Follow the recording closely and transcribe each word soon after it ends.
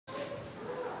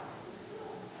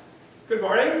Good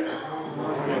morning.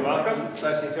 And welcome,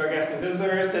 especially to our guests and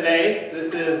visitors today.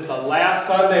 This is the last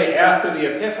Sunday after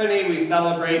the Epiphany. We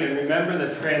celebrate and remember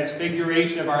the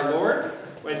Transfiguration of our Lord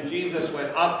when Jesus went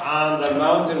up on the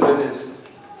mountain with his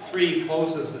three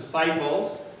closest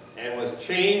disciples and was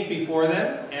changed before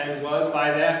them and was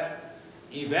by that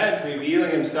event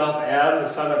revealing himself as the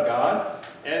Son of God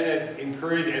and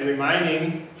encouraging and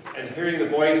reminding and hearing the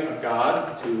voice of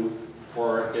God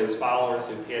for his followers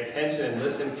to pay attention and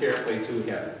listen carefully to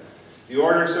him. The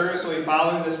order of service we'll be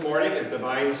following this morning is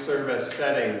Divine Service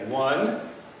Setting 1.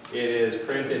 It is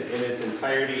printed in its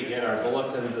entirety in our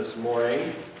bulletins this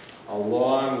morning,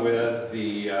 along with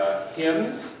the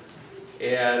hymns.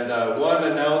 And one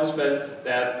announcement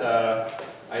that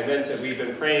I mentioned, we've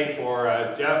been praying for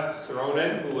Jeff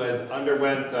Saronin, who had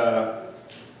underwent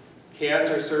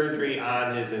cancer surgery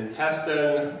on his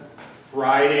intestine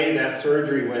Friday. That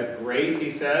surgery went great,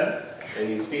 he said, and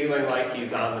he's feeling like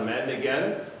he's on the mend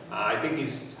again. I think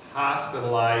he's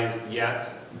hospitalized yet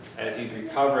as he's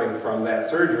recovering from that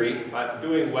surgery, but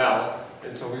doing well,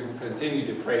 and so we will continue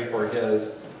to pray for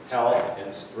his health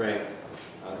and strength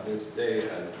this day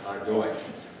and ongoing.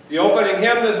 The opening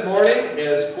hymn this morning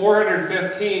is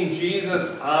 415, Jesus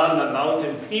on the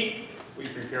Mountain Peak. We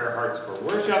prepare our hearts for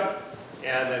worship,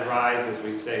 and then rise as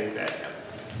we sing that hymn.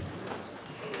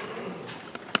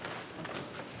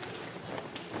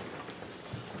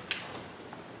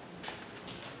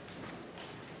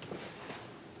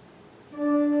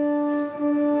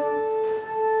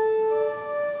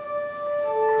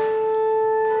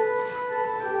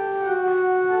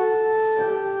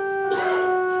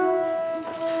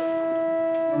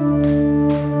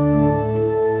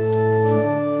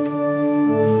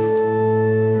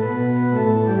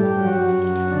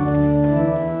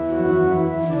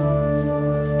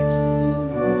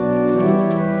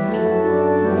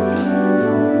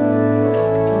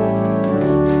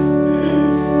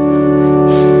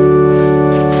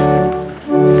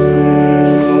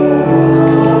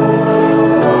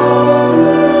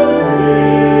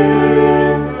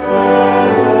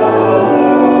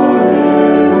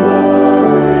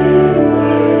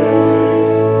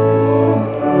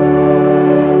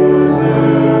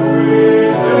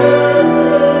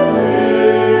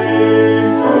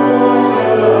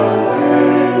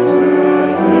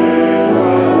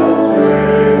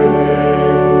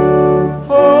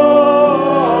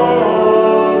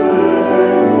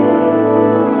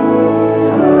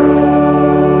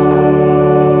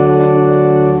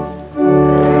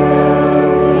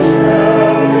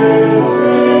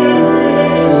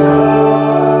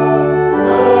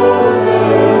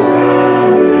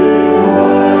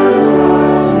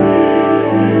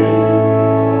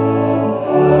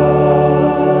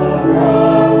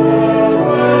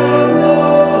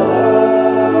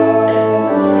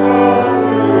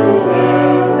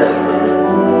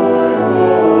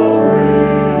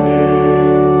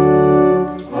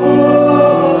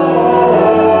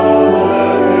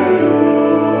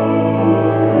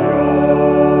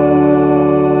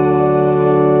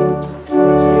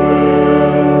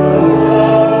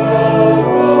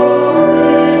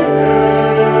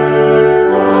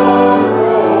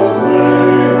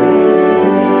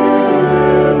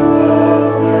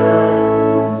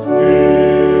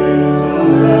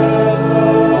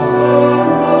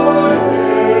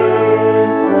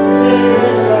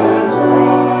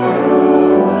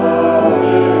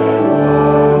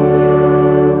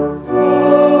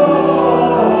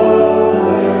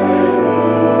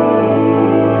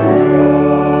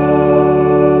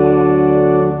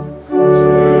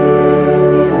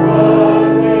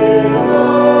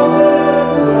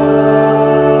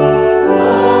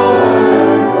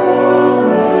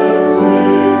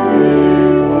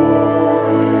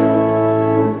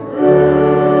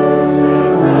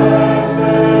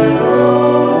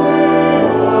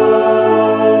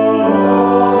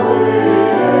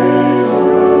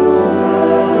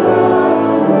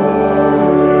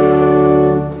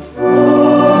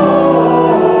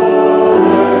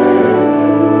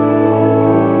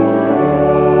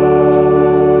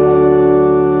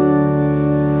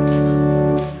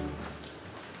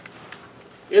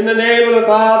 In the name of the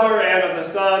Father, and of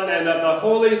the Son, and of the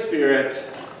Holy Spirit.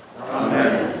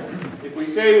 Amen. If we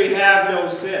say we have no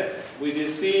sin, we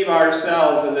deceive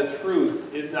ourselves, and the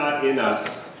truth is not in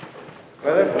us.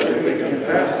 But if we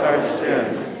confess our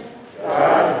sins,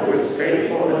 God, who is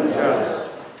faithful and just,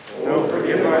 will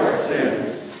forgive our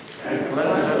sins and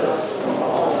cleanse us from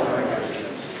all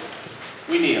unrighteousness.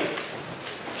 We kneel.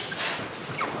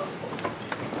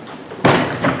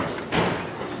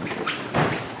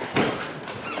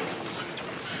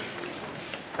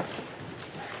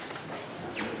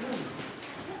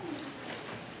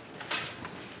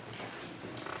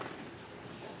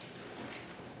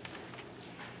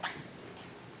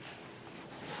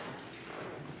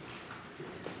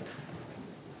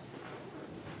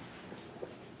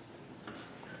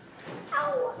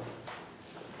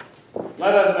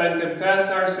 Let us then confess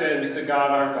our sins to God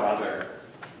our Father.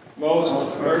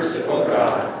 Most merciful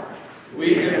God,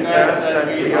 we confess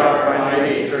that we are by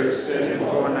nature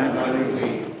sinful and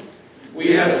unclean.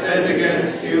 We have sinned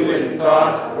against you in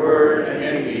thought, word,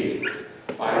 and deed,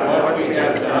 by what we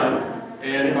have done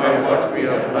and by what we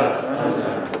have left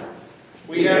undone.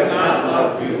 We have not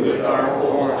loved you with our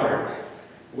whole heart.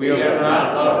 We have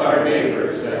not loved our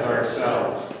neighbors as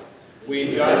ourselves.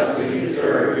 We justly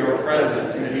deserve your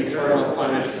present and eternal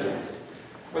punishment.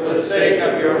 For the sake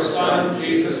of your Son,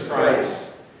 Jesus Christ,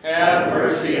 have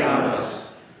mercy on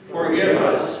us. Forgive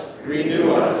us,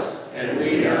 renew us, and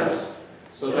lead us,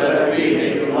 so that we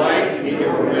may delight in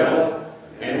your will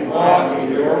and walk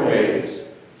in your ways,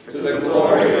 to the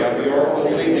glory of your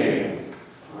holy name.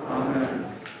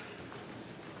 Amen.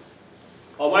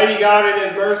 Almighty God in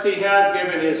his mercy has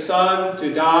given his Son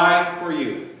to die for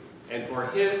you, and for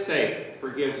his sake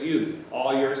forgives you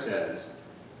all your sins.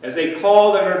 As a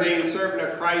called and ordained servant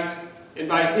of Christ, and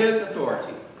by his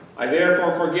authority, I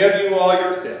therefore forgive you all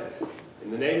your sins.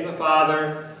 In the name of the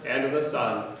Father, and of the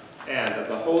Son, and of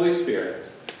the Holy Spirit.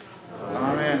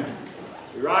 Amen.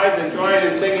 We rise and join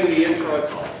in singing the introit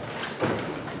song.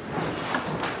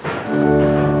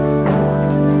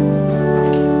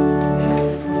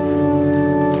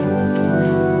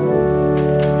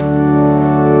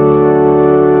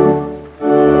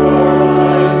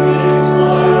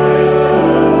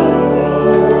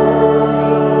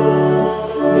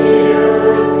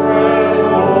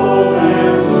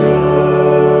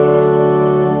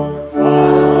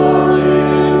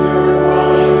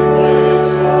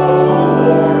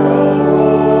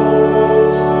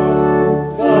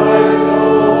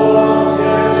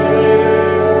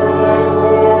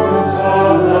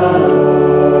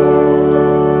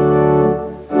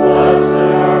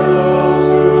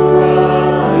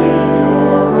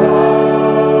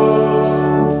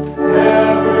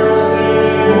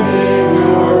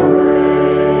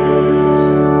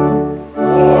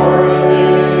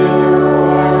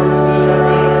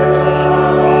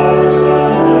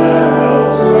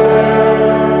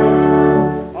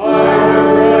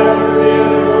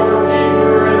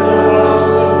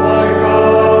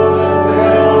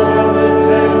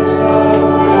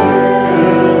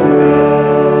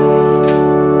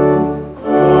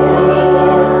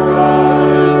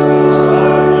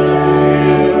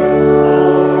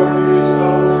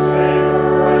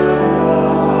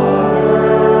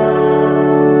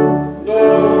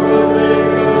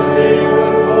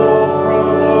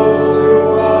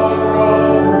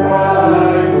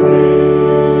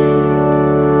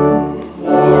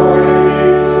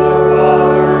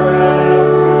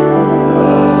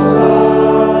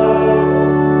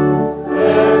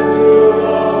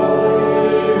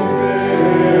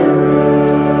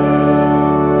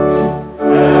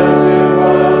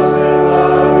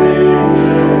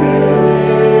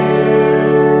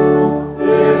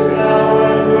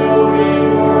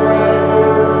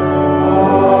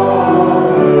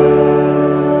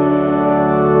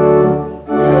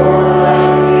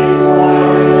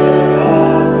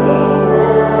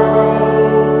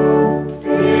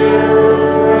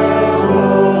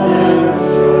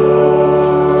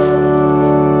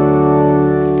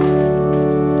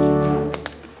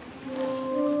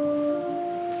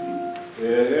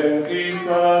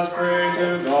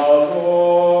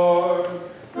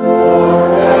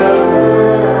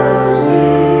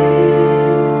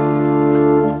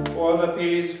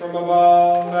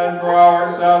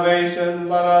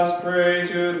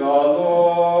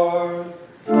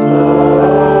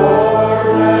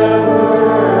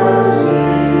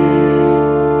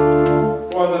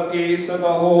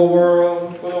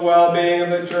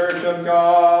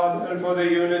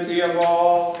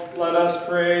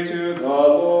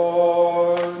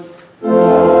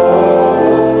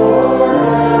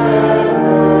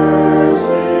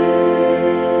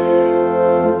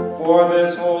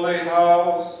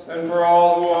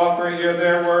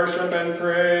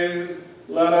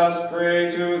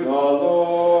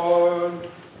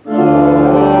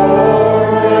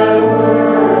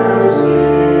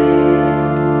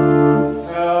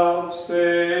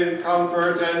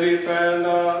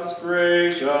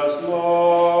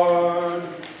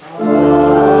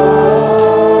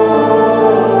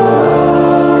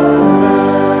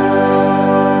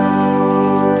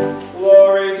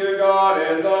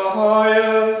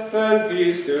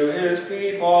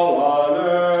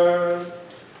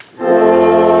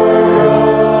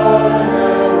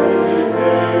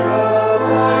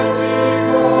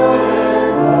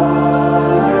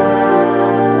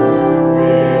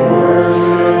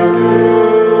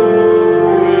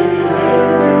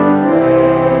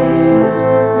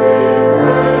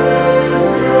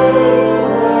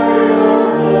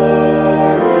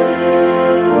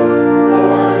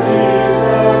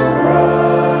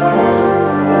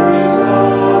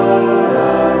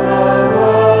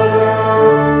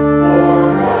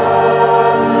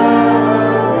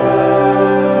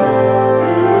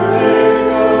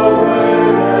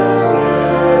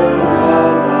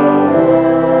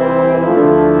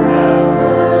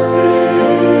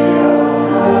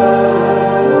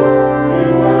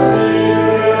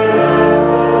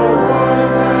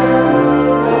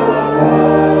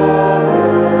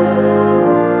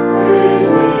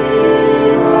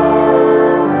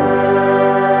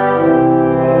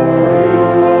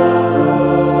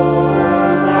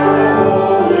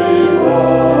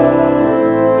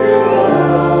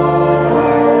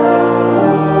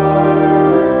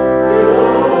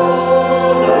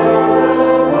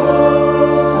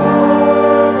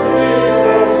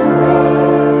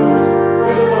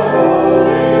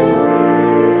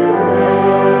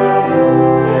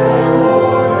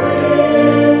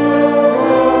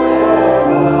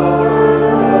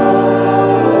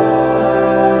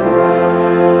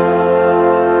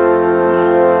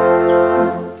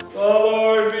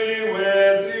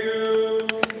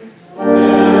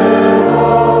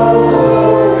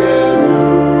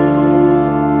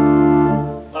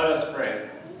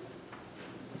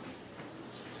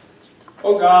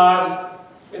 God,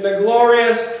 in the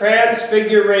glorious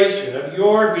transfiguration of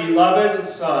your beloved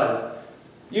Son,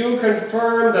 you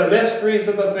confirm the mysteries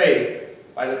of the faith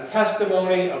by the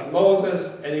testimony of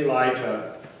Moses and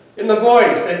Elijah. In the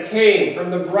voice that came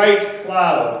from the bright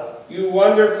cloud, you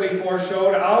wonderfully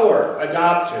foreshowed our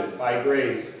adoption by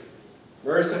grace.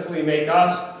 Mercifully make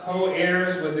us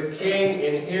co-heirs with the King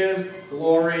in his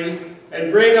glory,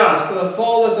 and bring us to the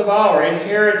fullness of our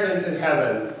inheritance in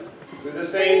heaven. Through the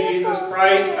same Jesus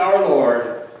Christ our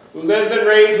Lord, who lives and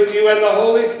reigns with you and the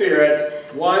Holy Spirit,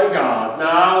 one God,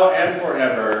 now and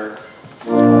forever.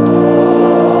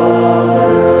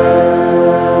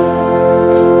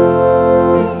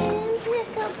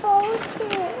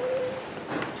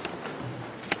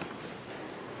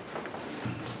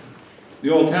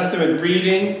 The Old Testament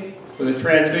reading for the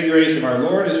Transfiguration of our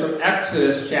Lord is from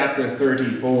Exodus chapter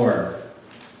 34.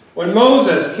 When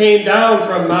Moses came down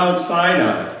from Mount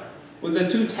Sinai with the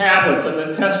 2 tablets of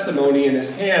the testimony in his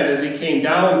hand as he came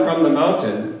down from the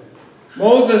mountain,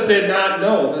 Moses did not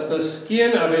know that the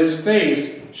skin of his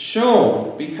face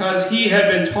shone because he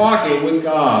had been talking with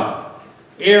God.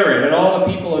 Aaron and all the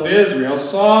people of Israel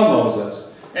saw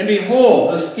Moses, and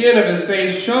behold, the skin of his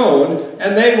face shone,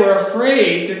 and they were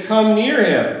afraid to come near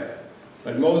him.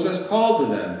 But Moses called to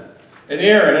them, and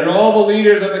Aaron and all the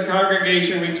leaders of the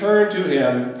congregation returned to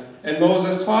him, and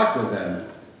Moses talked with them.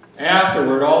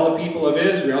 Afterward, all the people of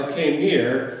Israel came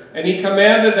near, and he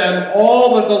commanded them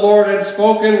all that the Lord had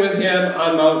spoken with him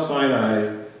on Mount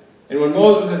Sinai. And when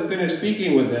Moses had finished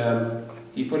speaking with them,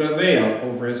 he put a veil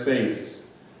over his face.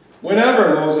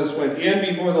 Whenever Moses went in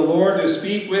before the Lord to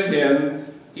speak with him,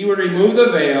 he would remove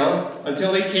the veil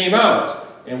until he came out.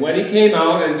 And when he came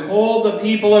out and told the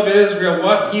people of Israel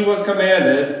what he was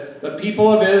commanded, the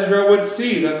people of Israel would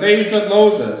see the face of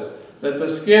Moses, that the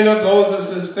skin of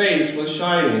Moses' face was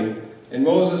shining, and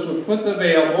Moses would put the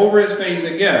veil over his face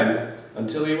again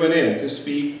until he went in to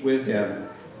speak with him.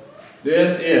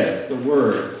 This is the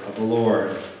word of the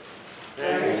Lord.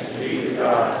 Thanks be to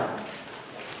God.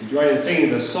 We join in singing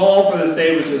the psalm for this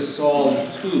day, which is Psalm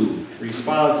 2,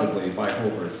 responsively by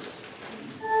Hovers.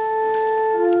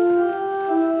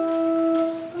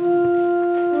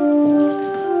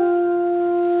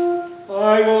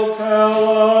 I will tell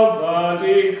of the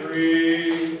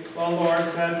decree. The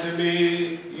Lord said to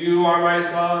me, you are my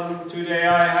son, today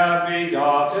I have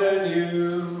begotten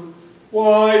you.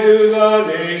 Why do the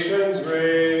nations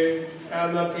rage,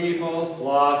 and the peoples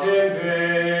plot in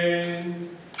vain?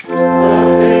 The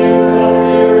kings of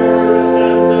the earth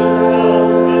set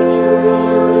themselves, and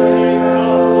usually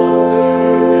counsel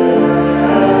together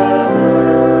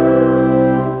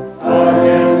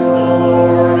against the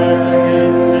Lord and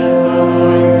against his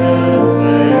anointed,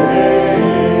 saying,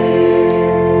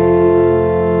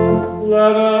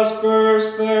 let us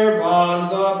burst their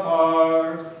bonds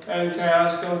apart and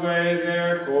cast away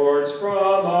their cords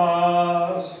from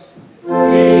us. He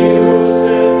who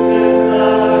sits in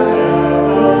the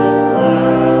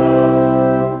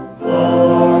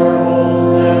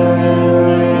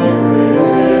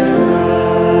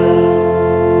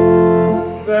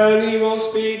then he will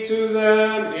speak to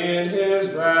them in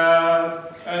his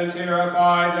wrath and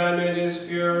terrify them in his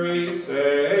fury,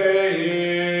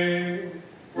 saying,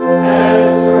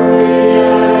 as for me,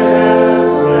 I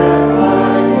have set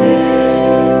my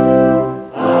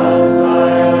king on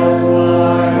Zion,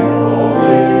 my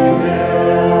holy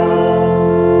hill.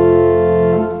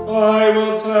 I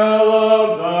will tell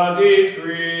of the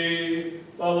decree.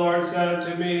 The Lord said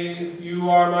to me, you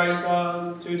are my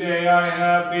son, today I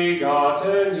have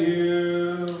begotten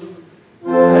you.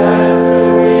 As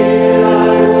for me,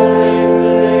 I will make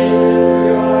the nations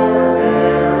your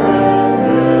heritage,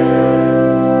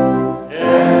 and the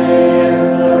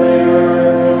ends of the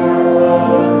earth your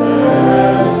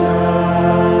possession.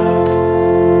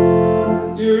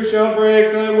 You shall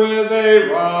break them with a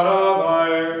rod of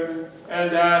iron,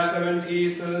 and dash them in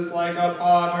pieces like a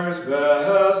potter's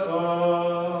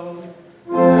vessel.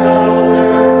 Now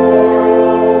therefore,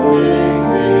 O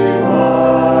kings, be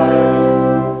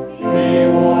wise,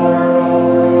 be warned, O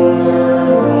rulers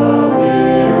of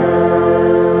the earth.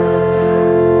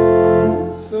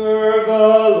 Serve the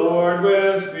Lord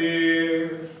with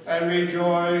fear, and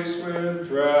rejoice with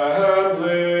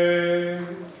trembling.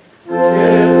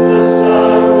 Kiss the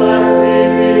Son, lest he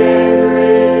be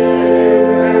angry, and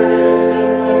perish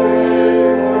in the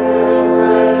way, for his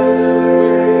wrath is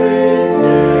quickly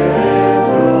kindled.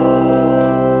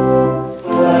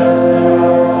 Blessed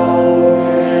are all who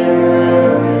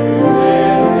refuge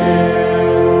in him.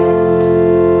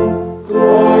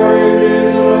 Glory be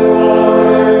to the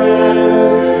Father, and to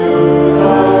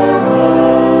the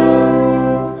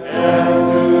Son, and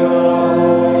to the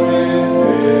Holy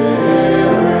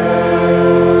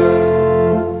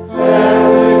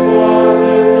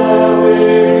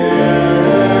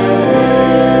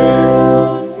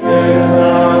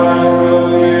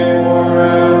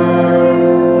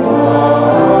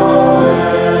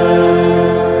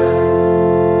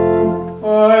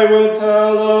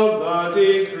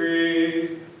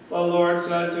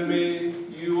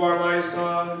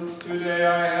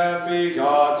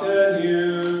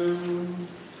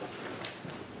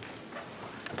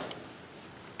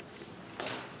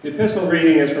The epistle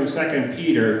reading is from 2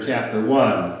 Peter chapter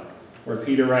 1, where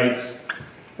Peter writes,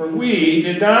 "For we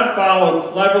did not follow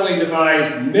cleverly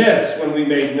devised myths when we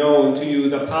made known to you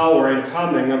the power and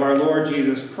coming of our Lord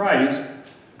Jesus Christ,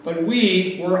 but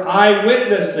we were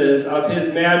eyewitnesses of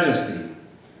his majesty.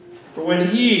 For when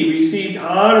he received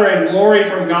honor and glory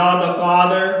from God the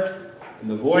Father, and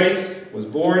the voice was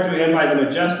borne to him by the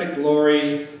majestic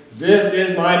glory, 'This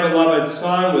is my beloved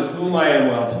Son, with whom I am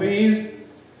well pleased,'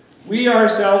 we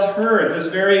ourselves heard this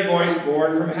very voice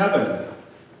borne from heaven,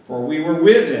 for we were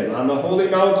with him on the holy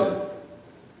mountain.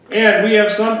 And we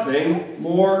have something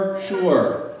more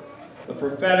sure, the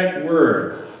prophetic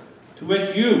word, to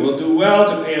which you will do well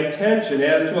to pay attention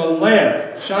as to a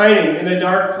lamp shining in a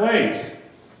dark place,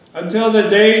 until the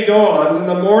day dawns and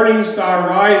the morning star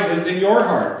rises in your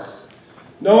hearts,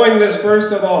 knowing this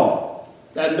first of all,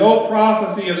 that no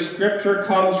prophecy of Scripture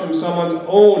comes from someone's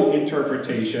own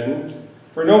interpretation,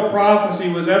 for no prophecy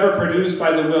was ever produced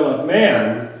by the will of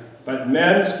man, but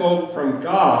men spoke from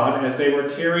God as they were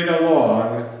carried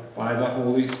along by the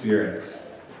Holy Spirit."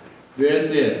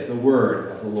 This is the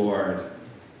word of the Lord.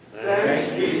 Thanks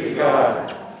be to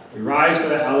God. We rise to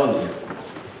the Hallelujah.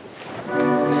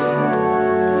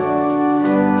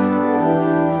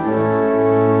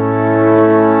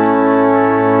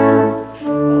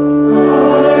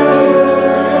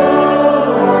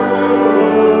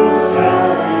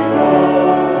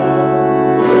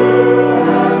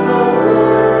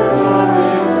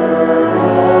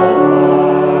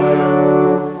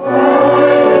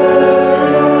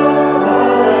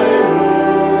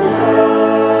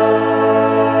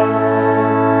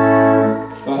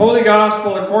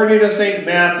 Gospel according to St.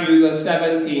 Matthew, the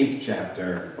 17th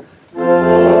chapter.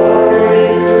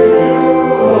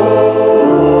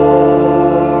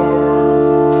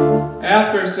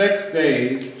 After 6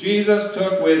 days, Jesus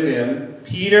took with him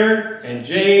Peter and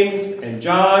James and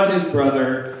John his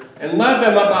brother, and led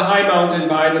them up a high mountain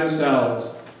by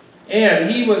themselves.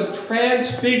 And he was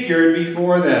transfigured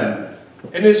before them,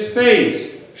 and his face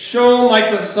shone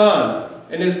like the sun,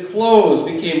 and his clothes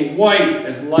became white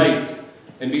as light.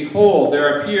 And behold,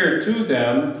 there appeared to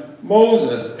them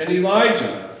Moses and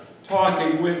Elijah,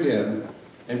 talking with him.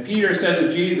 And Peter said to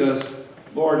Jesus,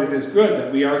 "Lord, it is good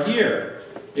that we are here.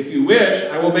 If you wish,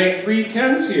 I will make 3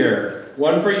 tents here,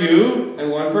 one for you,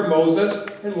 and one for Moses,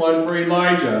 and one for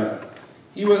Elijah."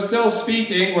 He was still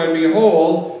speaking when,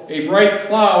 behold, a bright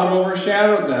cloud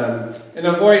overshadowed them. And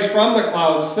a voice from the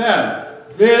cloud said,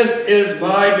 "This is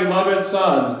my beloved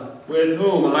Son, with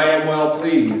whom I am well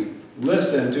pleased.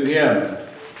 Listen to him."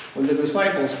 When the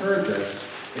disciples heard this,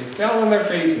 they fell on their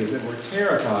faces and were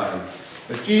terrified.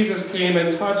 But Jesus came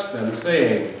and touched them,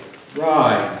 saying,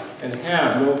 "Rise and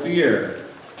have no fear."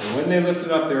 And when they lifted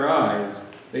up their eyes,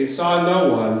 they saw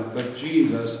no one but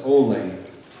Jesus only.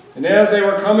 And as they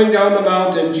were coming down the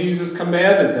mountain, Jesus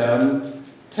commanded them,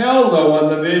 "Tell no one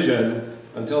the vision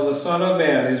until the Son of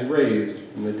Man is raised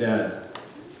from the dead."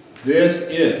 This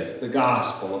is the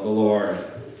gospel of the Lord.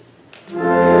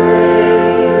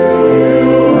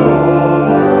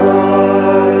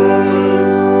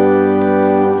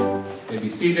 Be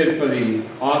seated for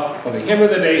the hymn of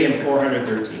the day, hymn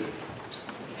 413.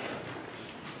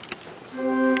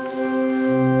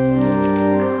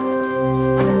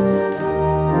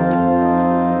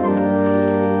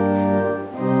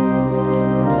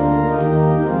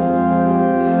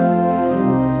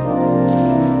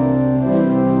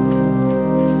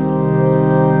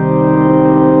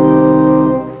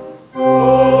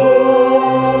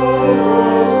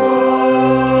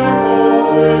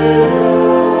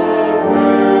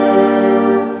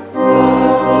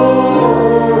 Oh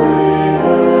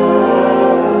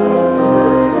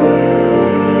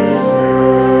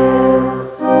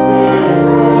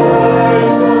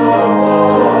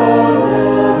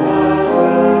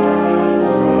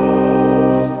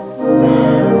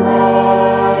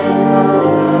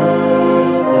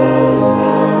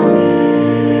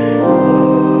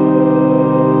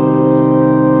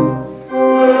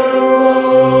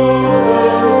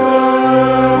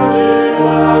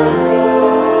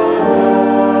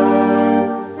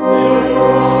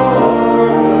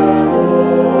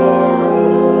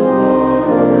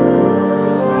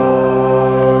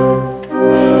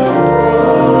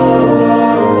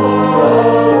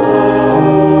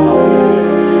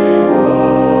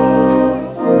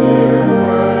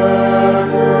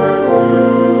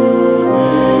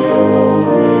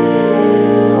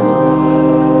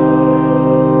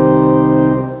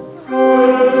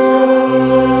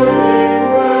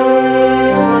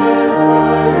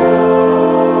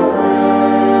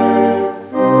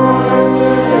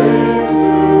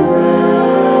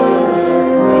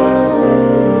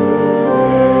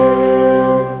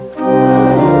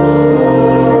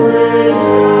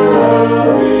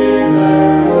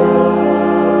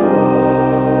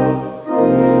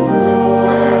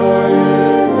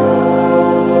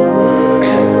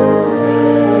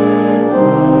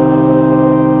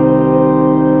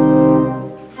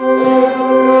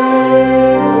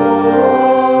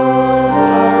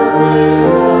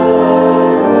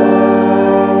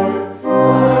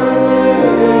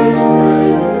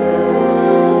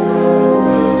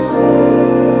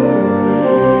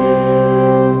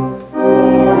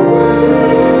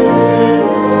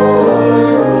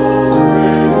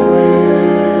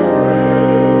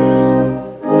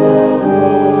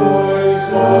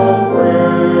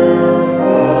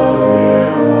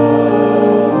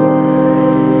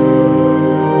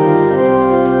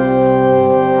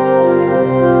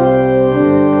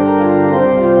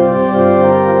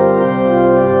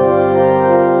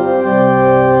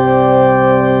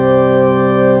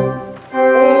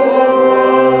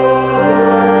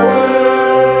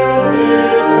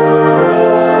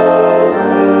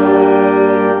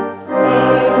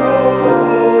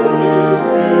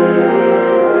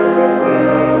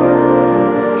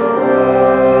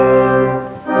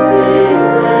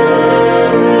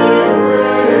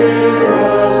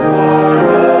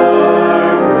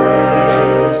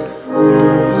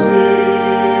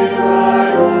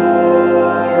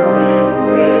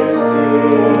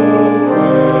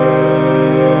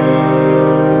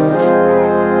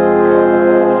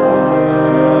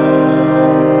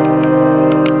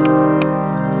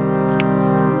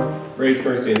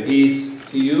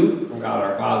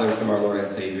Father, from our Lord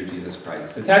and Savior Jesus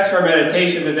Christ. The text for our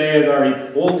meditation today is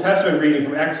our Old Testament reading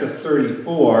from Exodus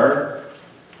 34.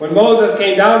 When Moses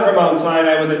came down from Mount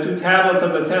Sinai with the 2 tablets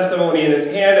of the testimony in his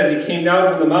hand as he came down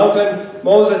from the mountain,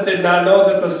 Moses did not know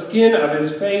that the skin of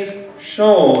his face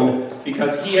shone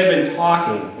because he had been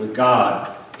talking with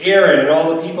God. Aaron and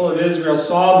all the people of Israel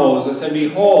saw Moses, and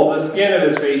behold, the skin of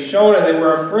his face shone, and they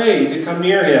were afraid to come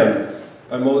near him.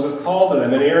 But Moses called to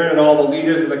them, and Aaron and all the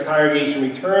leaders of the congregation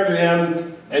returned to him,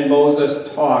 and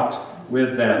Moses talked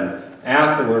with them.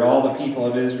 Afterward, all the people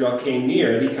of Israel came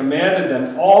near, and he commanded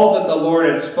them all that the Lord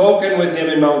had spoken with him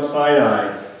in Mount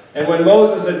Sinai. And when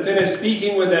Moses had finished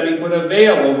speaking with them, he put a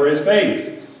veil over his face.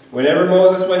 Whenever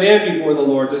Moses went in before the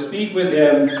Lord to speak with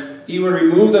him, he would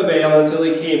remove the veil until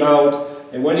he came out.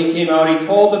 And when he came out, he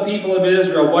told the people of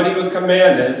Israel what he was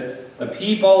commanded. The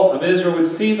people of Israel would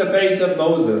see the face of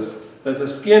Moses, that the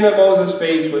skin of Moses'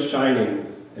 face was shining.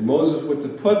 And Moses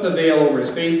would put the veil over his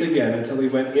face again until he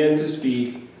went in to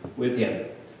speak with him.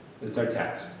 This is our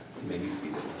text. You may be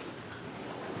seated.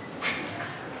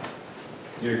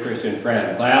 Dear Christian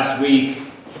friends, last week,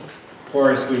 of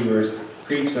course, we were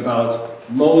preached about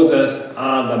Moses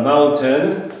on the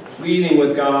mountain, pleading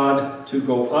with God to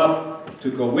go up, to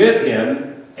go with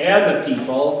him and the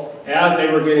people as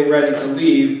they were getting ready to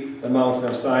leave the mountain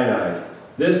of Sinai.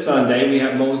 This Sunday, we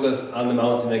have Moses on the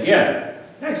mountain again.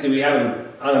 Actually, we have him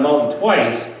on the mountain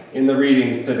twice in the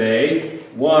readings today.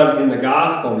 One in the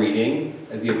gospel reading,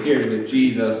 as he appeared with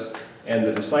Jesus and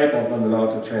the disciples on the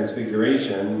Mount of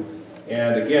Transfiguration,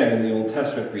 and again in the Old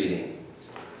Testament reading.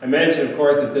 I mentioned, of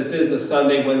course, that this is a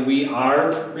Sunday when we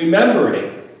are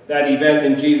remembering that event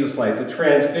in Jesus' life, the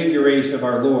Transfiguration of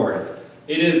our Lord.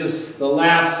 It is the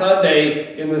last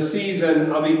Sunday in the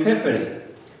season of Epiphany,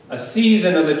 a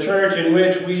season of the church in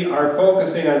which we are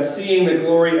focusing on seeing the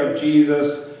glory of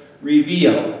Jesus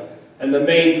revealed. And the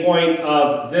main point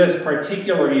of this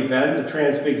particular event, the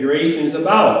Transfiguration, is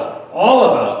all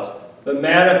about the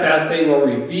manifesting or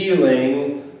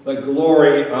revealing the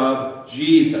glory of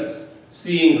Jesus,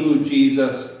 seeing who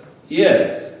Jesus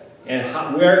is,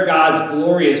 and where God's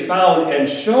glory is found and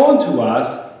shown to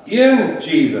us in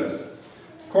Jesus.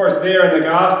 Of course, there in the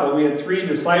gospel, we had 3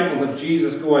 disciples of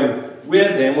Jesus going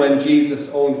with him when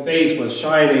Jesus' own face was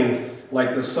shining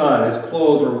like the sun. His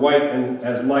clothes were white and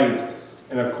as light.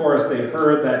 And of course, they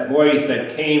heard that voice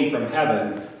that came from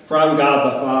heaven, from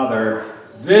God the Father.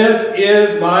 "This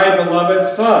is my beloved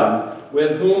Son,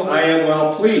 with whom I am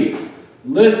well pleased.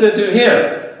 Listen to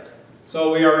him."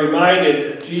 So we are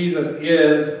reminded that Jesus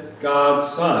is God's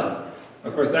Son.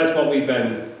 Of course, that's what we've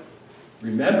been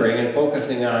remembering and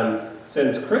focusing on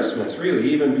since Christmas, really,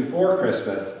 even before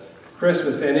Christmas.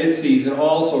 Christmas and its season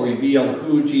also revealed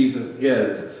who Jesus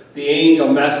is. The angel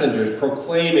messengers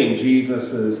proclaiming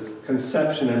Jesus'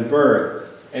 conception and birth.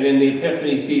 And in the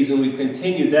Epiphany season, we've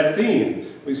continued that theme.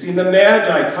 We've seen the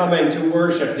Magi coming to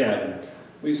worship him.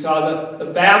 We saw the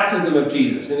baptism of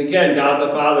Jesus. And again, God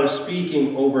the Father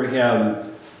speaking over him.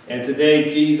 And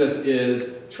today, Jesus is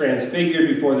transfigured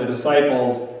before the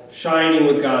disciples, shining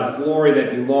with God's glory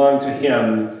that belonged to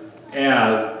him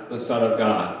as the Son of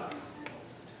God.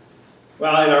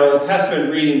 Well, in our Old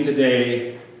Testament reading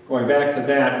today, going back to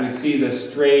that, we see this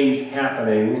strange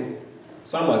happening,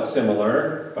 somewhat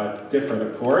similar, but different,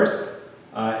 of course,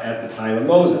 at the time of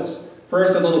Moses.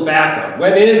 First, a little background.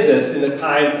 When is this in the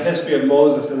history of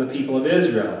Moses and the people of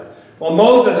Israel? Well,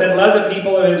 Moses had led the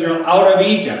people of Israel out of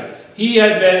Egypt. He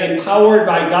had been empowered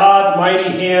by God's mighty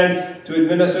hand to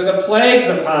administer the plagues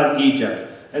upon Egypt.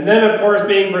 And then, of course,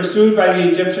 being pursued by the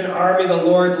Egyptian army, the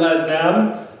Lord led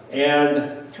them and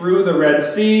through the Red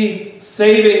Sea,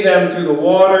 saving them through the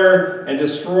water and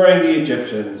destroying the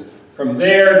Egyptians. From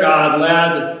there, God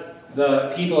led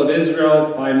the people of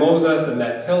Israel by Moses and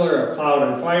that pillar of cloud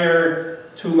and fire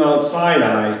to Mount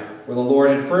Sinai, where the Lord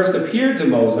had first appeared to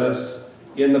Moses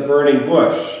in the burning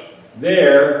bush.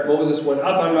 There, Moses went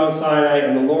up on Mount Sinai,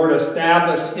 and the Lord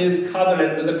established his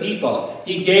covenant with the people.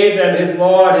 He gave them his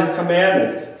law and his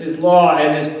commandments, his law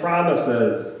and his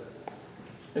promises.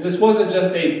 And this wasn't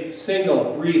just a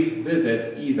single brief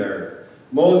visit either.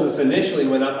 Moses initially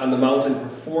went up on the mountain for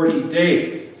 40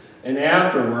 days, and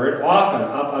afterward, often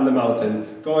up on the mountain,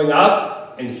 going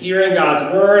up and hearing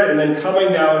God's word, and then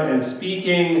coming down and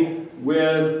speaking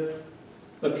with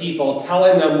the people,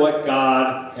 telling them what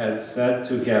God had said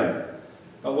to him.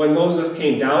 But when Moses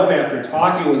came down after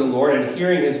talking with the Lord and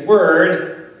hearing his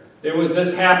word, there was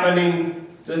this happening,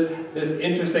 this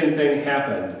interesting thing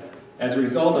happened. As a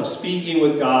result of speaking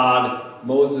with God,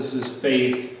 Moses'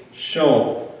 face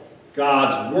shone.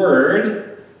 God's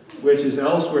word which is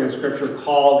elsewhere in Scripture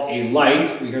called a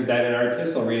light. We heard that in our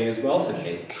epistle reading as well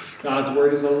today. God's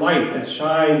Word is a light that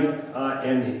shines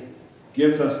and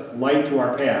gives us light to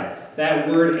our path. That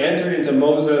Word entered into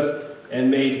Moses and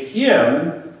made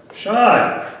him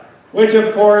shine, which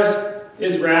of course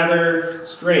is rather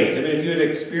strange. I mean, if you had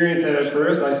experienced that at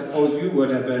first, I suppose you would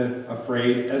have been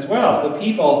afraid as well. The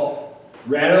people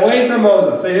ran away from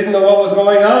Moses. They didn't know what was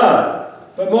going on.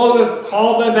 But Moses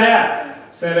called them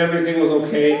back, said everything was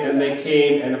okay, and they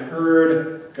came and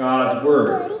heard God's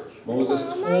word. Moses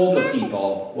told the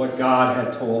people what God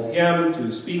had told him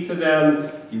to speak to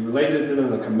them. He related to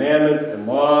them the commandments and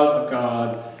laws of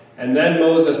God. And then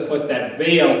Moses put that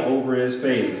veil over his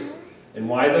face. And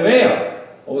why the veil?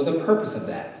 What was the purpose of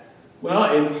that?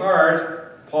 Well, in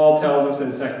part, Paul tells us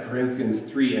in 2 Corinthians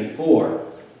 3 and 4,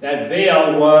 that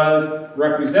veil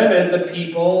represented the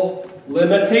people's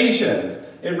limitations.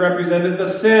 It represented the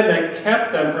sin that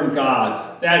kept them from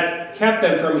God, that kept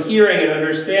them from hearing and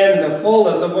understanding the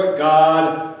fullness of what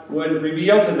God would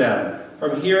reveal to them,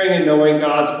 from hearing and knowing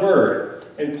God's word.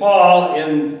 And Paul,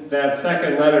 in that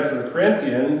second letter to the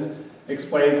Corinthians,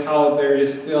 explains how there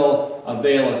is still a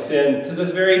veil of sin to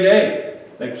this very day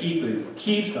that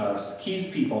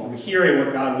keeps people from hearing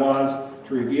what God wants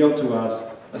to reveal to us,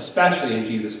 especially in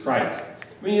Jesus Christ.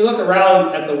 When you look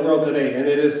around at the world today, and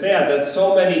it is sad that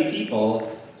so many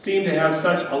people seem to have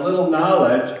such a little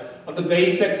knowledge of the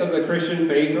basics of the Christian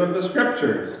faith or of the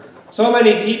Scriptures. So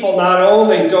many people not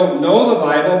only don't know the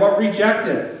Bible, but reject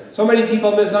it. So many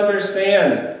people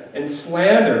misunderstand and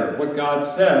slander what God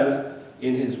says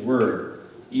in His Word.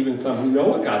 Even some who know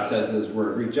what God says in His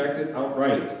Word reject it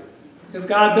outright. Because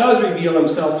God does reveal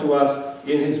Himself to us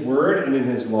in His Word and in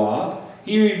His law.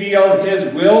 He revealed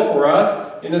His will for us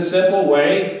in a simple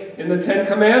way in the Ten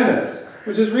Commandments,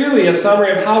 which is really a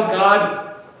summary of how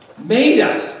God made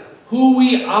us, who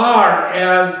we are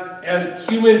as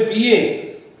human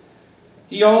beings.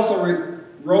 He also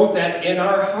wrote that in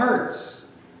our hearts.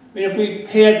 I mean, if we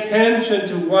pay attention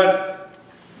to what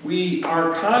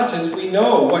our conscience, we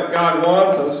know what God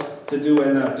wants us to do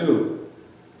and not do.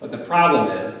 But the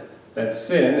problem is that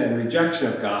sin and rejection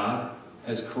of God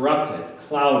has corrupted,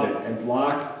 clouded, and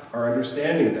blocked our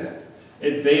understanding of that.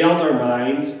 It veils our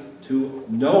minds to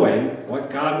knowing what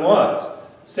God wants.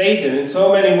 Satan, in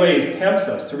so many ways, tempts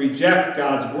us to reject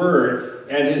God's word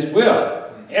and His will.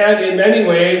 And in many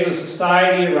ways, the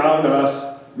society around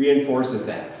us reinforces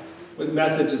that with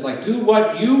messages like, do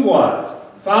what you want.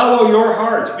 Follow your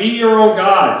heart. Be your own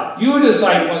God. You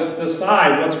decide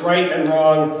what's right and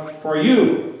wrong for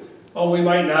you. Oh, we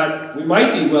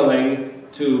might be willing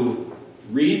to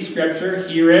read Scripture,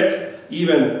 hear it,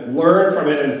 even learn from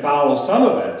it and follow some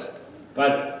of it,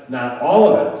 but not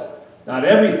all of it, not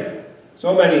everything. So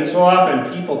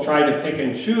often people try to pick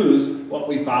and choose what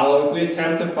we follow if we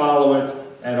attempt to follow it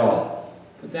at all.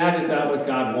 But that is not what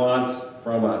God wants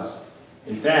from us.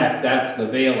 In fact, that's the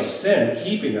veil of sin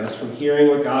keeping us from hearing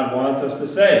what God wants us to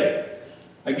say.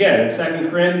 Again, in 2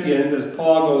 Corinthians, as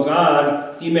Paul goes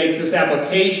on, he makes this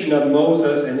application of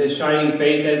Moses and his shining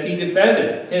faith as he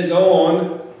defended his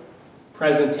own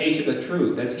presentation of the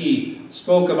truth, as he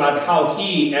spoke about how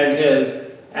he and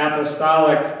his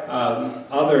apostolic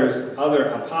other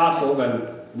apostles and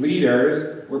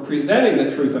leaders were presenting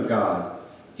the truth of God.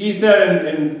 He said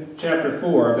in chapter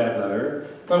 4 of that letter,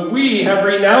 "But we have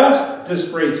renounced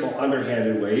disgraceful,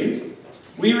 underhanded ways.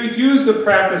 We refuse to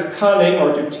practice cunning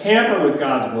or to tamper with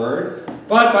God's word,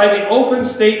 but by the open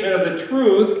statement of the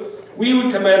truth, we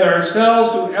would commend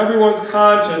ourselves to everyone's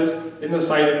conscience in the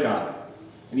sight of God.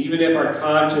 And even if our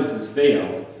conscience is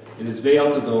veiled, it is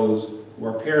veiled to those who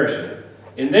are perishing.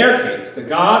 In their case, the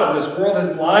God of this world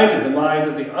has blinded the minds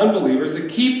of the unbelievers to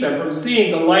keep them from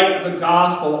seeing the light of the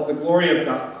gospel of the glory of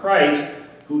God, Christ,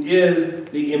 who is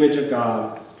the image of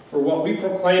God. For what we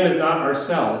proclaim is not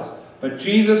ourselves, but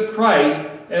Jesus Christ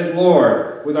as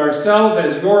Lord, with ourselves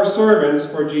as your servants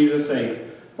for Jesus' sake.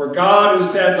 For God, who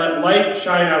said, 'Let light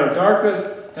shine out of darkness,'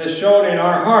 has shone in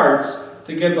our hearts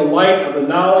to give the light of the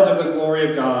knowledge of the glory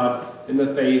of God in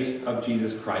the face of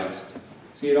Jesus Christ."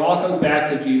 See, it all comes back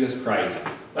to Jesus Christ.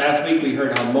 Last week we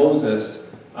heard how Moses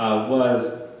how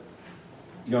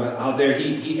there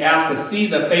he asked to see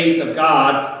the face of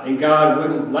God, and God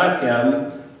wouldn't let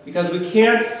him, because we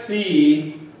can't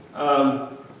see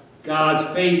God's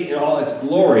face in all its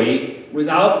glory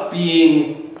without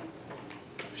being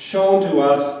shown to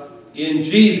us in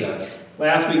Jesus.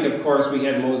 Last week, of course, we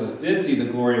had Moses did see the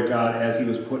glory of God as he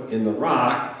was put in the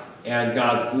rock, and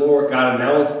God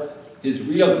announced his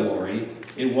real glory.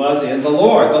 It was in the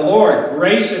Lord,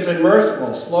 gracious and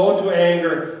merciful, slow to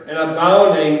anger, and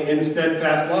abounding in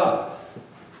steadfast love.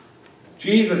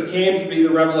 Jesus came to be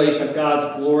the revelation of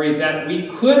God's glory that we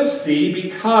could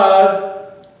see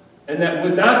and that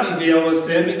would not be veiled with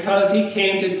sin because he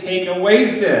came to take away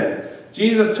sin.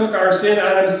 Jesus took our sin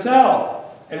on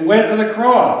himself and went to the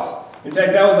cross. In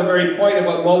fact, that was the very point of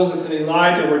what Moses and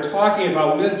Elijah were talking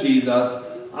about with Jesus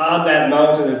on that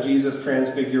mountain of Jesus'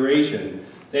 transfiguration.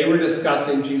 They were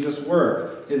discussing Jesus'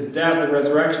 work. His death and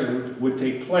resurrection would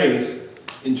take place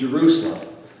in Jerusalem.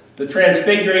 The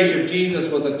transfiguration of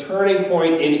Jesus was a turning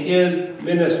point in his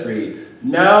ministry.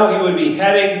 Now he would be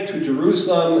heading to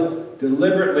Jerusalem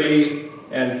deliberately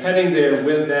and heading there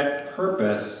with that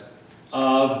purpose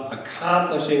of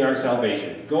accomplishing our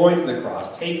salvation, going to the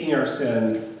cross, taking our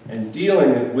sin and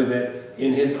dealing with it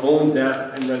in his own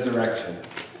death and resurrection.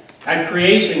 At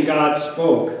creation, God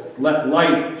spoke, "Let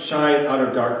light shine out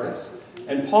of darkness."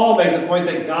 And Paul makes a point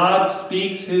that God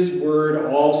speaks his word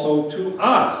also to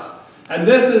us. And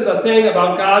this is the thing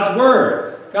about God's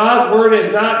word. God's word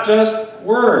is not just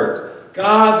words.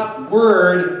 God's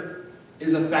word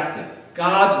is effective.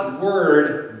 God's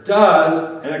word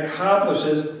does and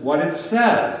accomplishes what it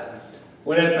says.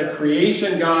 When at the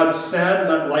creation God said,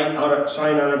 "Let light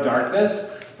shine out of darkness,"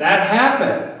 that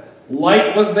happened.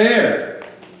 Light was there.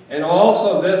 And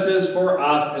also this is for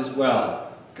us as well.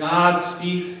 God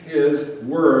speaks his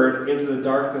word into the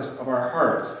darkness of our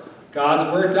hearts.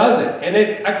 God's word does it, and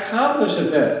it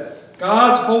accomplishes it.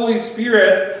 God's Holy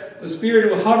Spirit, the Spirit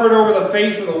who hovered over the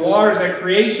face of the waters at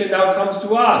creation, now comes to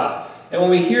us. And when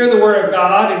we hear the word of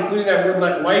God, including that word,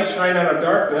 "Let light shine out of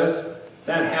darkness,"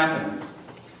 that happens.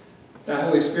 That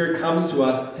Holy Spirit comes to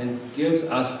us and gives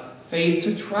us faith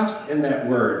to trust in that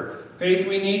word. Faith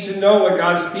we need to know what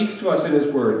God speaks to us in his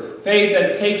word. Faith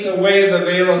that takes away the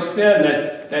veil of sin,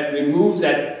 that removes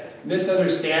that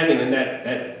misunderstanding and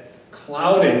that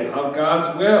clouding of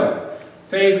God's will.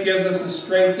 Faith gives us the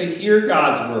strength to hear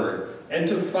God's word and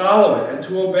to follow it and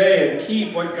to obey and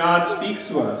keep what God speaks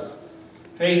to us.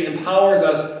 Faith empowers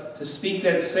us to speak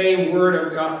that same word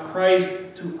of Christ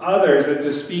to others and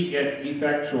to speak it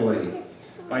effectually.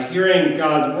 By hearing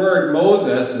God's word,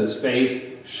 Moses' face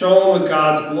shone with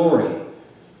God's glory.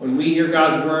 When we hear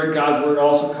God's word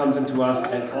also comes into us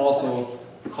and also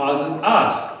causes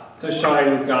us to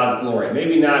shine with God's glory.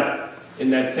 Maybe not in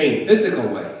that same physical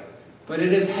way, but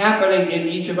it is happening in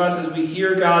each of us as we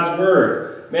hear God's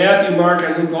word. Matthew, Mark,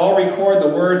 and Luke all record the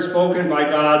word spoken by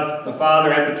God the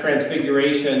Father at the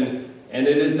Transfiguration, and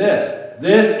it is this: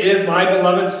 "This is my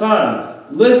beloved Son.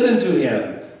 Listen to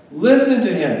him. Listen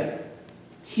to him."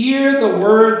 Hear the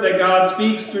words that God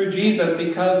speaks through Jesus,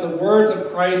 because the words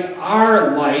of Christ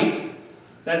are light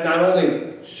that not only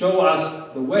show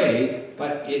us the way,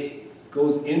 but it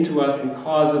goes into us and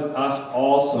causes us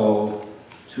also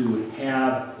to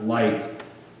have light.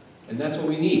 And that's what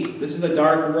we need. This is a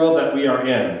dark world that we are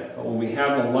in. But when we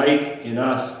have the light in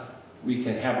us, we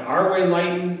can have our way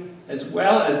lightened as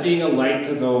well as being a light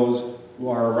to those who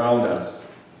are around us.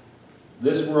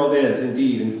 This world is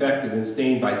indeed infected and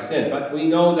stained by sin, but we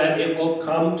know that it will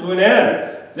come to an end.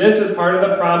 This is part of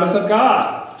the promise of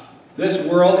God. This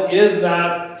world is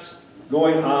not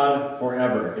going on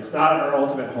forever. It's not our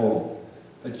ultimate home.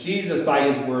 But Jesus, by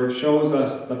his word, shows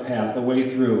us the path, the way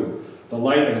through. The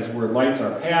light of his word lights our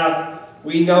path.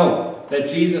 We know that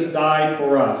Jesus died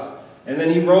for us, and then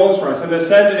he rose for us and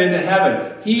ascended into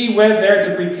heaven. He went there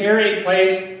to prepare a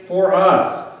place for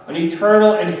us, an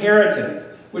eternal inheritance,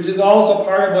 which is also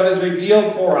part of what is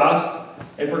revealed for us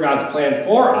and for God's plan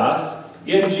for us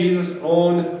in Jesus'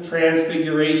 own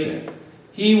transfiguration.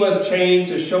 He was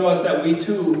changed to show us that we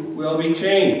too will be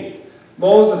changed.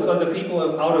 Moses led the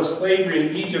people out of slavery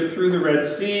in Egypt through the Red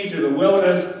Sea, through the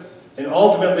wilderness, and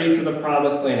ultimately to the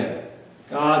Promised Land.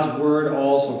 God's word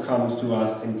also comes to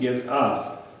us and gives us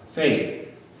faith,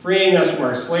 freeing us from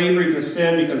our slavery to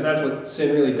sin, because that's what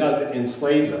sin really does. It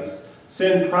enslaves us.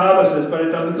 Sin promises, but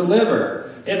it doesn't deliver.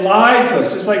 It lies to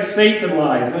us, just like Satan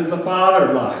lies, and is the father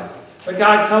of lies. But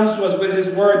God comes to us with his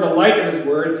word, the light of his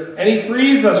word, and he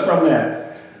frees us from that.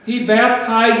 He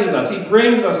baptizes us. He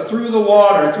brings us through the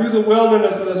water, through the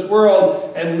wilderness of this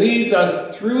world, and leads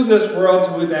us through this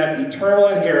world to that eternal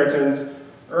inheritance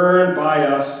earned by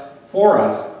us, for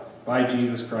us, by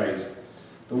Jesus Christ.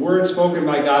 The words spoken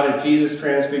by God at Jesus'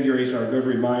 transfiguration are a good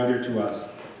reminder to us.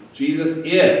 Jesus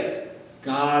is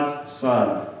God's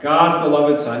Son, God's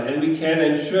beloved Son, and we can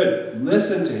and should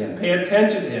listen to him, pay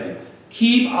attention to him,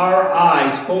 keep our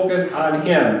eyes focused on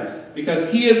him,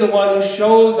 because he is the one who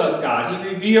shows us God. He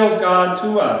reveals God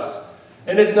to us.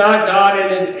 And it's not God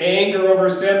in his anger over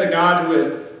sin, the God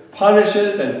who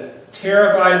punishes and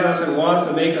terrifies us and wants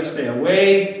to make us stay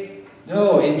away.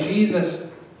 No, in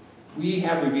Jesus, we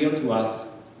have revealed to us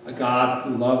a God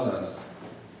who loves us.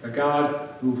 a God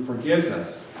who forgives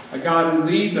us, a God who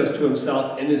leads us to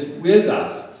himself and is with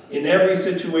us in every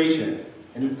situation,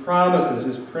 and who promises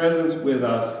his presence with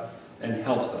us and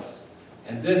helps us.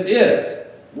 And this is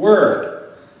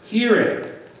worth hearing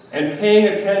and paying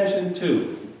attention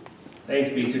to. Thanks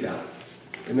be to God.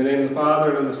 In the name of the Father,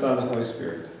 and of the Son, and the Holy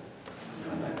Spirit.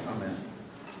 Amen.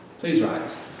 Please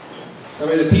rise. Now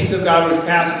may the peace of God, which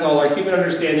passes all our human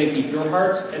understanding, keep your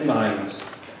hearts and minds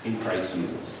in Christ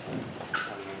Jesus.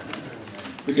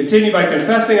 We continue by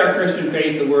confessing our Christian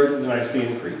faith, the words of the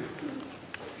Nicene Creed.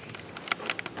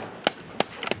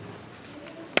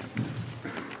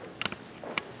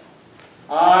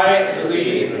 I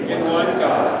believe in one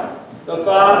God, the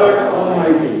Father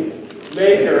Almighty,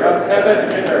 maker of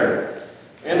heaven and earth,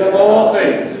 and of all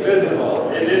things visible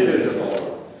and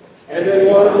invisible, and in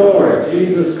one Lord,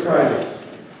 Jesus Christ,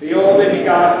 the only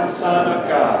begotten Son of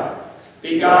God,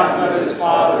 begotten of his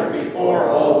Father before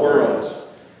all worlds,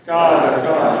 God of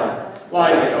God,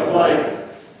 light of light,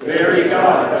 very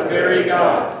God of very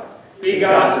God,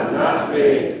 begotten, not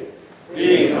made,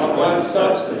 being of one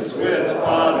substance with the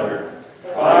Father,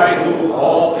 by whom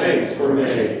all things were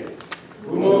made,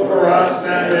 who for us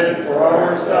men and for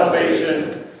our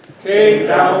salvation came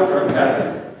down from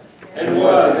heaven, and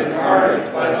was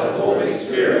incarnate by the Holy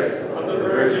Spirit of the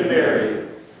Virgin Mary,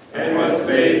 and was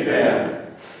made man,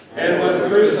 and was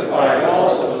crucified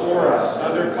also for us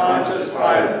under Pontius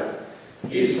Pilate.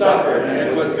 He suffered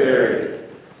and was buried,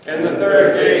 and the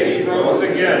third day he rose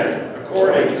again,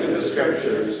 according to the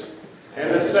Scriptures,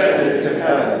 and ascended into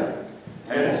heaven,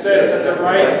 and sits at the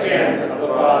right hand of the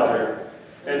Father,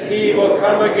 and he will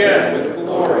come again with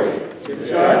glory to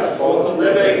judge both the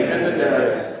living and the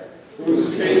dead,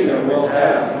 whose kingdom will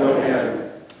have no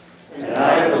end. And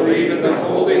I believe in the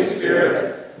Holy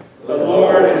Spirit, the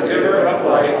Lord and giver of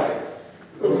life,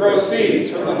 who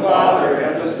proceeds from the Father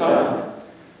and the Son,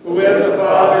 who in the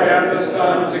Father and the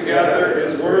Son together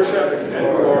is worshipped and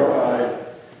glorified,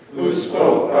 who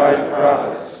spoke by the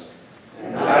prophets.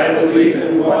 And I believe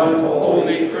in one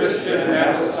holy Christian and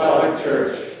apostolic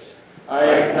church. I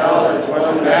acknowledge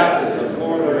one baptism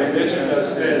for the remission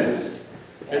of sins,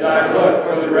 and I look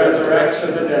for the resurrection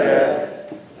of the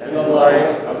dead and the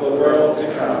life of the world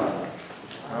to come.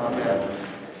 Amen.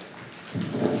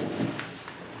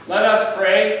 Let us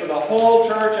pray for the whole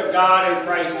church of God in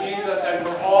Christ Jesus and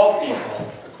for all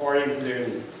people according to their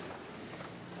needs.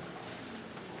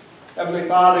 Heavenly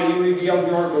Father, you revealed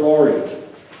your glory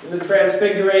in the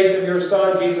transfiguration of your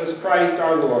Son, Jesus Christ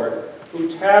our Lord,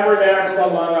 who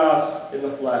tabernacled among us in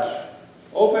the flesh.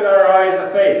 Open our eyes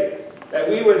of faith, that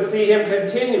we would see him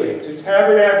continuing to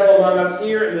tabernacle among us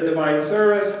here in the divine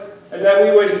service, and that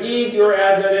we would heed your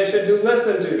admonition to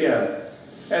listen to him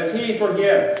as he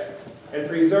forgives and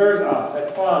preserves us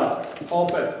at font,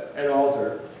 pulpit, and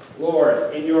altar.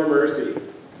 Lord, in your mercy,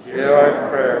 hear our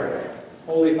prayer.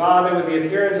 Holy Father, with the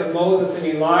appearance of Moses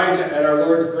and Elijah at our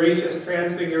Lord's gracious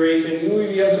transfiguration, you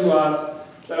reveal to us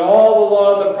that all the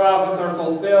law and the prophets are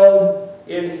fulfilled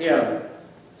in him.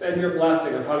 Send your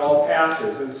blessing upon all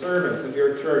pastors and servants of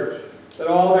your church, that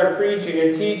all their preaching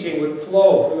and teaching would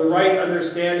flow from the right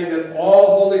understanding that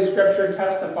all Holy Scripture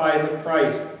testifies of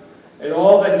Christ, and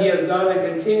all that he has done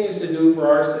and continues to do for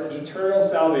our eternal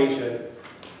salvation.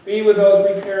 Be with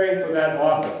those preparing for that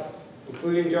office,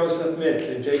 including Joseph Mitch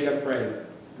and Jacob Frank.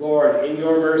 Lord, in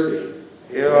your mercy,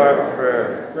 hear our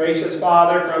prayer. Gracious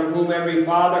Father, from whom every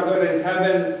fatherhood in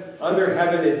heaven, under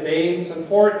heaven is named,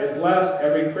 support and bless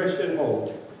every Christian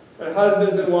home, that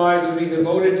husbands and wives will be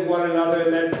devoted to one another,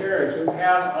 and that parents will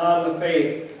pass on the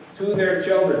faith to their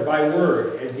children by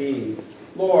word and deed.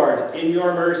 Lord, in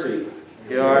your mercy,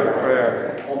 hear our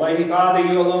prayer. Almighty Father,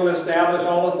 you alone establish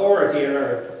all authority in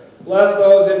earth. Bless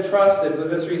those entrusted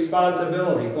with this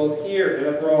responsibility, both here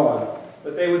and abroad,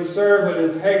 that they would serve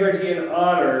with integrity and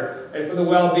honor and for the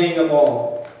well-being of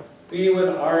all. Be with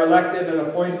our elected and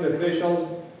appointed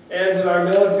officials and with our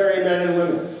military men and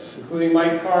women, including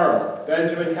Mike Carl,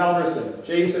 Benjamin Halverson,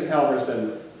 Jason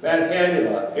Halverson, Matt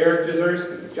Hanula, Eric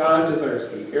Jezerski, John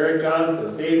Jezerski, Eric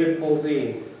Johnson, David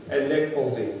Polzine, and Nick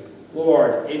Polzine.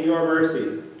 Lord, in your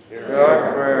mercy, hear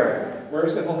our prayer.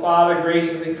 Merciful Father,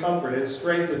 graciously comfort and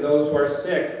strengthen those who are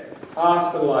sick,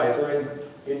 hospitalized, or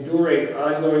enduring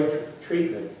ongoing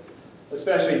treatment,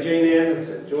 especially Jane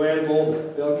Anderson, Joanne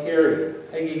Bolden, Bill Carey,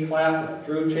 Peggy Clapham,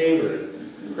 Drew Chambers,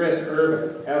 Chris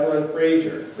Urban, Evelyn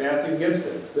Frazier, Matthew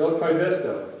Gibson, Bill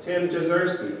Koivisto, Tim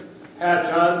Jezerski,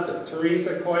 Pat Johnson,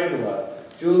 Teresa Koivula,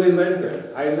 Julie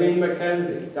Lindgren, Eileen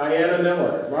McKenzie, Diana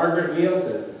Miller, Margaret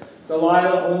Nielsen,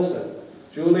 Delilah Olson,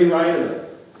 Julie Reineman,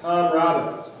 Tom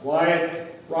Robbins,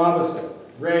 Wyatt Robinson,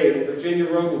 Ray and Virginia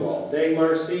Rogenwald,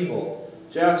 Dagmar Siebold,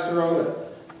 Jeff Serona,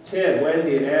 Tim,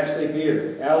 Wendy, and Ashley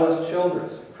Beard, Alice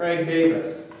Childress, Craig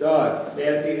Davis, Doug,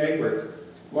 Nancy Egbert,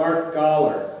 Mark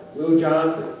Goller, Lou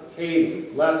Johnson, Katie,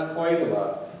 Les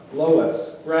Coivola,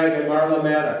 Lois, Greg and Marla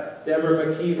Maddock, Deborah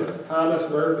McKeever, Thomas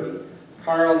Murphy,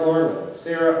 Carl Norman,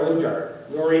 Sarah Ojart,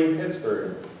 Noreen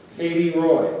Pittsburgh, Katie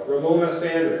Roy, Ramona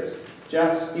Sanders,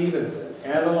 Jeff Stevenson,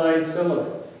 Adeline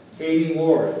Silliman, Katie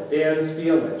Ward, Dan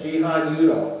Spielman, Jihan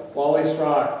Udo, Wally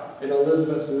Strock, and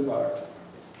Elizabeth Zubar.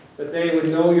 That they would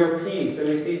know your peace and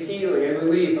receive healing and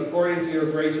relief according to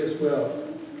your gracious will.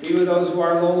 Be with those who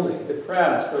are lonely,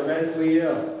 depressed, or mentally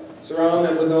ill. Surround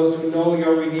them with those who know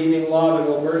your redeeming love and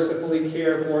will mercifully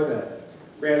care for them.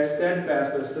 Grant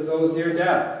steadfastness to those near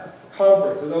death,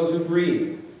 comfort to those who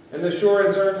grieve, and the sure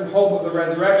and certain hope of the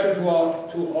resurrection to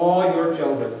all your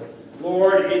children.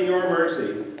 Lord, in your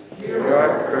mercy, hear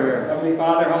our prayer. Heavenly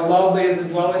Father, how lovely is the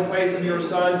dwelling place of your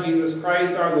Son, Jesus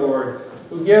Christ our Lord,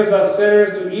 who gives us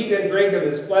sinners to eat and drink of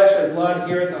his flesh and blood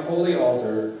here at the holy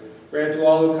altar. Grant to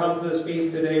all who come to this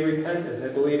feast today repentant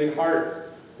and believing hearts,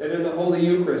 that in the Holy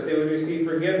Eucharist they would receive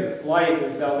forgiveness, life,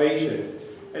 and salvation,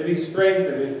 and be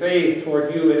strengthened in faith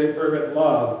toward you and in fervent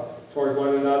love toward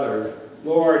one another.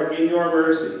 Lord, in your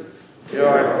mercy, hear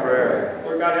our prayer.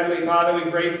 Lord God, Heavenly Father, we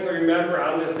gratefully remember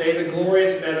on this day the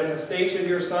glorious manifestation of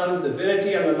your Son's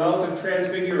divinity on the Mount of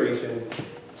Transfiguration.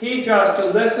 Teach us to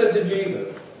listen to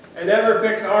Jesus and ever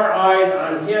fix our eyes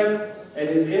on him and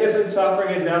his innocent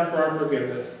suffering and death for our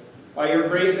forgiveness. By your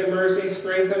grace and mercy,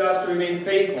 strengthen us to remain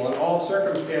faithful in all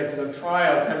circumstances of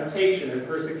trial, temptation, and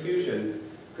persecution.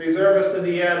 Preserve us to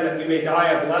the end that we may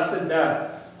die a blessed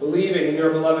death, believing in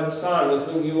your beloved Son, with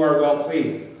whom you are well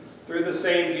pleased. Through the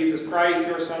same Jesus Christ,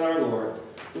 your Son, our Lord,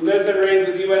 who lives and reigns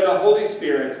with you and the Holy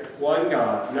Spirit, one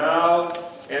God, now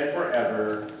and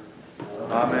forever.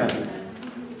 Amen.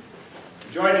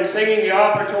 Join in singing the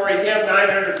offertory hymn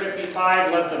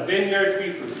 955, Let the Vineyards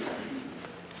Be Fruitful.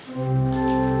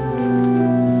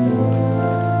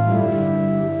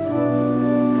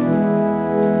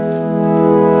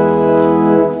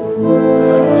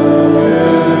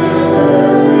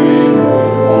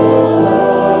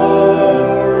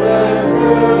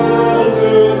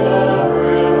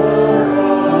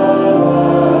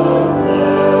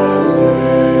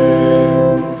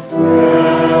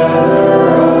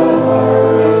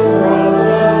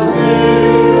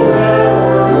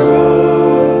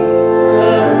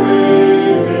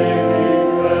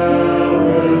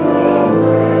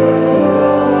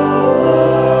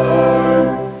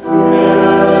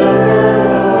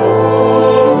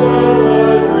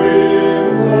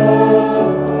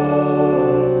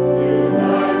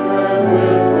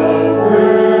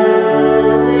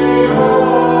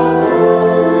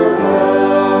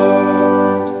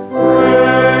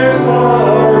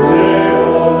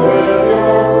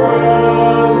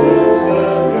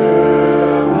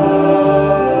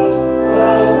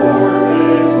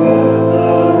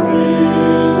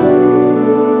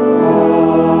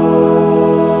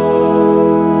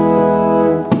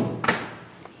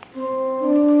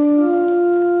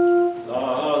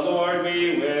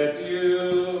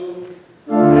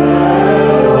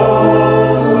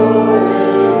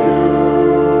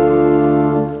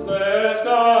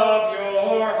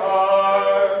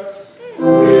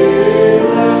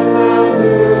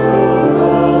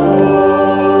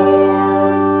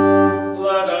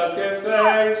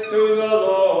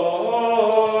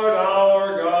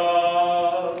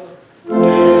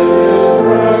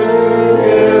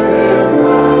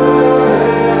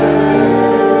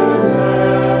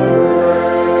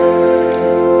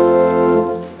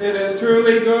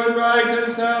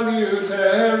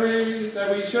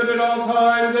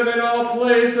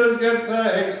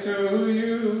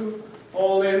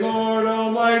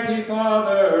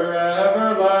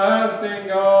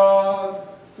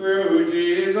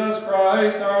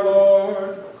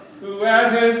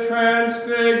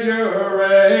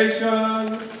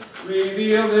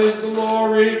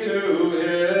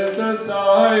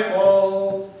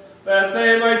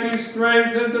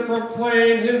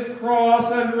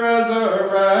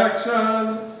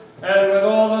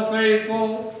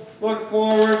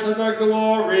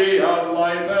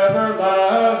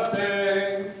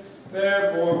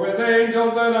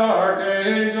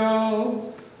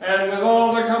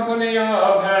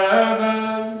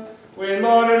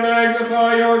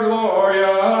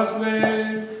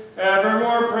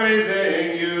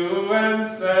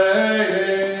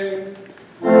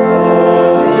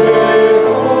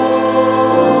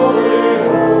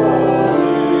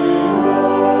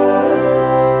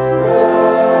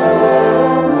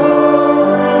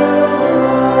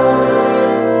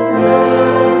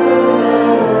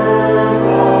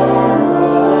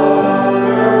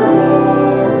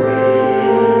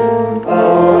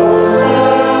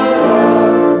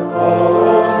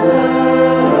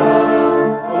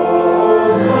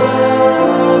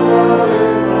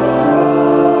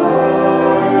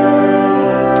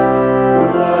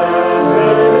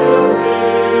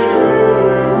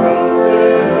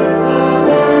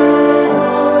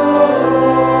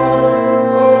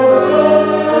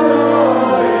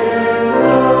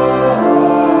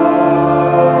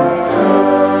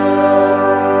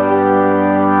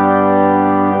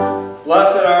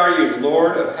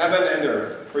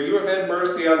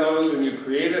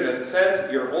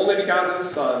 begotten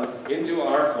Son into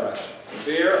our flesh,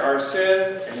 bear our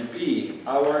sin, and be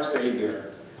our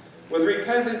Savior. With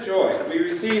repentant joy, we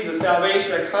receive the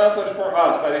salvation accomplished for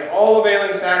us by the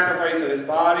all-availing sacrifice of his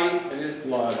body and his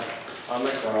blood on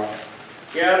the cross.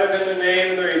 Gathered in the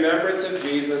name and the remembrance of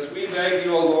Jesus, we beg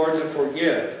you, O Lord, to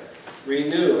forgive,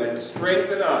 renew, and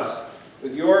strengthen us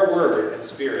with your word and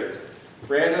spirit.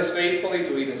 Grant us faithfully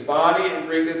to eat his body and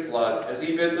drink his blood, as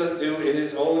he bids us do in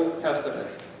his own testament.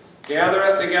 Gather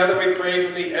us together, we pray,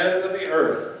 from the ends of the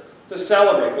earth, to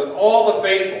celebrate with all the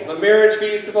faithful the marriage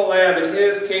feast of the Lamb in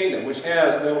his kingdom, which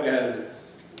has no end.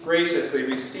 Graciously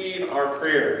receive our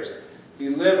prayers.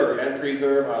 Deliver and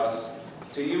preserve us.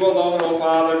 To you alone, O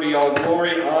Father, be all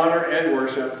glory, honor, and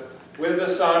worship, with the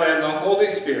Son and the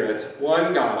Holy Spirit,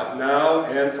 one God, now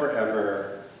and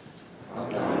forever.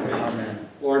 Amen. Amen.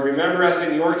 Lord, remember us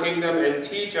in your kingdom and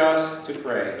teach us to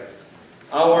pray.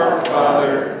 Our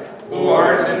Father, who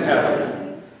art in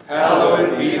heaven,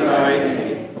 hallowed be thy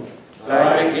name.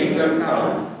 Thy kingdom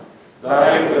come,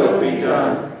 thy will be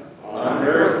done, on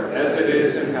earth as it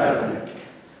is in heaven.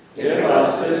 Give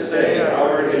us this day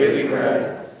our daily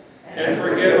bread, and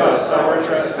forgive us our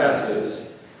trespasses,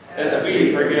 as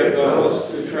we forgive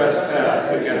those who trespass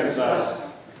against us.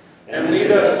 And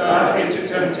lead us not into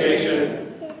temptation,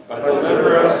 but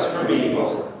deliver us from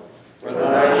evil. For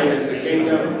thine is the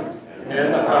kingdom,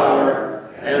 and the power,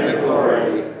 and the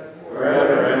glory,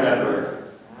 forever and ever.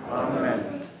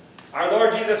 Amen. Our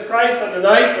Lord Jesus Christ, on the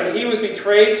night when he was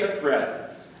betrayed, took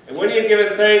bread. And when he had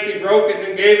given thanks, he broke it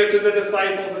and gave it to the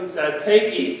disciples and said,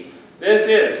 "Take, eat. This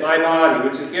is my body,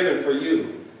 which is given for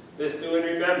you. This do in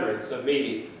remembrance of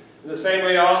me." In the same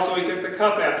way also he took the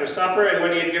cup after supper, and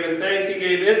when he had given thanks, he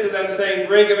gave it to them, saying,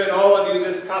 "Drink of it, all of you.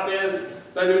 This cup is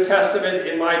the New Testament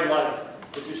in my blood,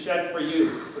 which is shed for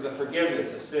you for the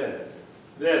forgiveness of sins.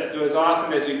 This do as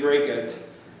often as you drink it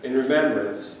in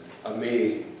remembrance of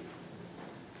me."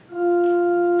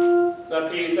 The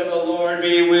peace of the Lord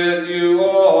be with you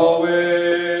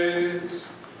always.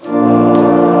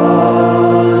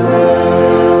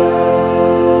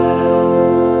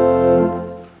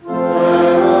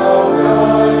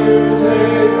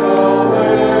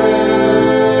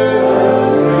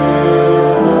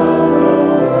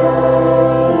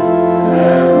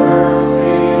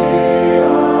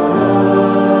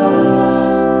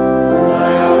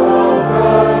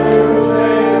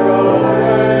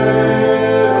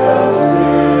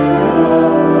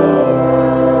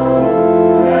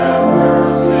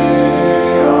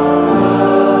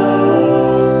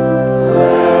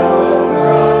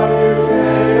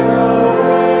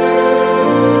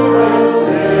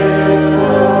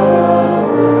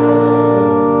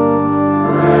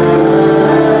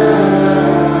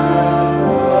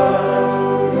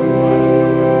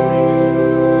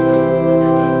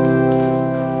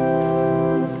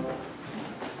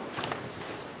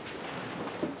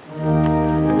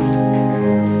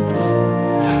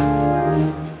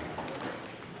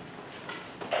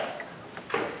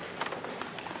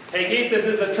 Take, eat, this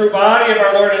is the true body of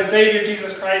our Lord and Savior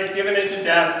Jesus Christ, given into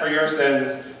death for your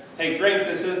sins. Take, drink,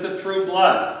 this is the true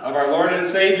blood of our Lord and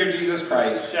Savior Jesus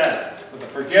Christ, shed for the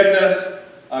forgiveness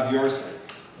of your sins.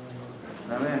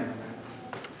 Amen.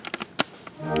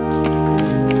 Amen.